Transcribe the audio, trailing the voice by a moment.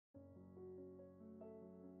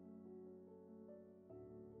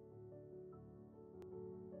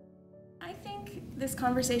think this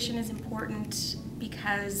conversation is important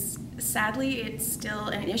because sadly it's still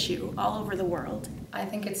an issue all over the world. I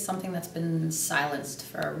think it's something that's been silenced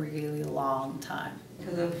for a really long time.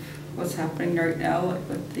 Because of what's happening right now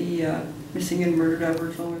with the missing and murdered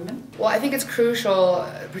Aboriginal women? Well, I think it's crucial,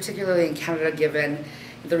 particularly in Canada, given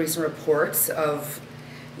the recent reports of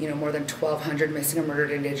more than 1,200 missing and murdered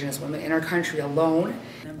Indigenous women in our country alone.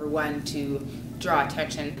 Number one, to draw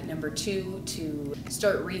attention. Number two, to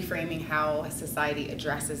start reframing how society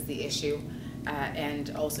addresses the issue.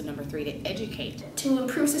 And also number three, to educate. To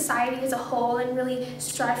improve society as a whole and really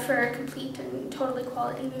strive for complete and total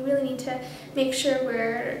equality, we really need to make sure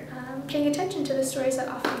we're paying attention to the stories that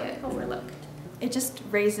often get overlooked. It just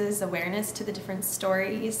raises awareness to the different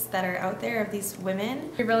stories that are out there of these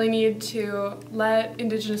women. We really need to let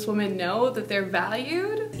Indigenous women know that they're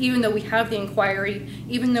valued. Even though we have the inquiry,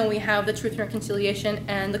 even though we have the Truth and Reconciliation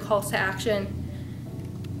and the calls to action,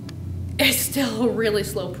 it's still a really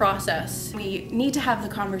slow process. We need to have the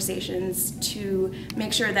conversations to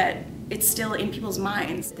make sure that it's still in people's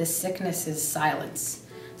minds. This sickness is silence.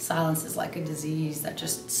 Silence is like a disease that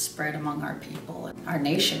just spread among our people, our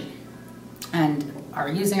nation. And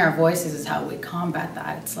using our voices is how we combat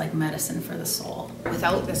that. It's like medicine for the soul.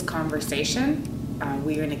 Without this conversation,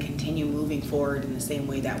 we're going to continue moving forward in the same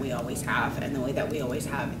way that we always have, and the way that we always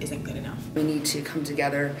have isn't good enough. We need to come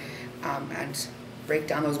together and break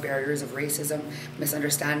down those barriers of racism,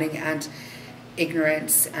 misunderstanding, and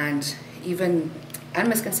ignorance, and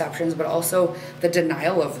misconceptions, but also the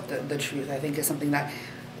denial of the truth, I think, is something that,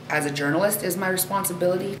 as a journalist, is my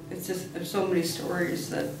responsibility. It's just, there's so many stories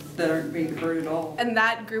that aren't being heard at all. And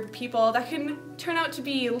that group of people that can turn out to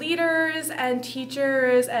be leaders and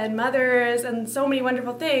teachers and mothers and so many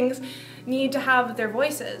wonderful things need to have their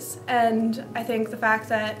voices. And I think the fact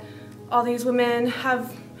that all these women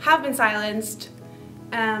have been silenced,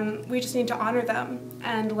 we just need to honor them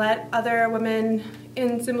and let other women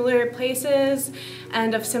in similar places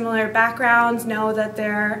and of similar backgrounds know that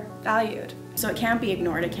they're valued. So it can't be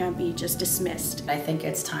ignored, it can't be just dismissed. I think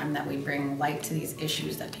it's time that we bring light to these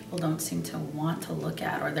issues that people don't seem to want to look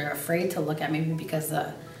at, or they're afraid to look at, maybe because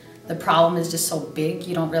the problem is just so big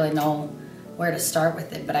you don't really know where to start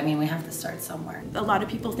with it. But I mean, we have to start somewhere. A lot of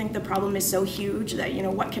people think the problem is so huge that,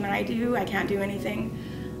 what can I do? I can't do anything.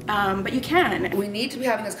 But you can. We need to be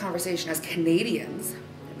having this conversation as Canadians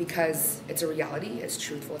because it's a reality, it's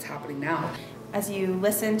truthful, it's happening now. As you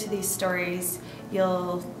listen to these stories,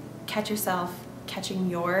 you'll catch yourself catching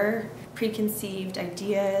your preconceived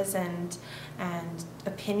ideas and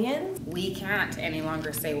opinions. We can't any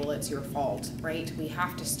longer say, well, it's your fault, right? We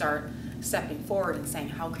have to start stepping forward and saying,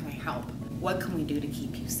 how can I help? What can we do to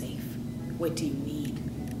keep you safe? What do you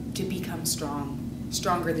need to become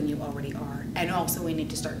stronger than you already are? And also we need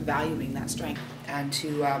to start valuing that strength. And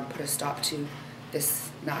to put a stop to this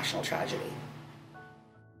national tragedy.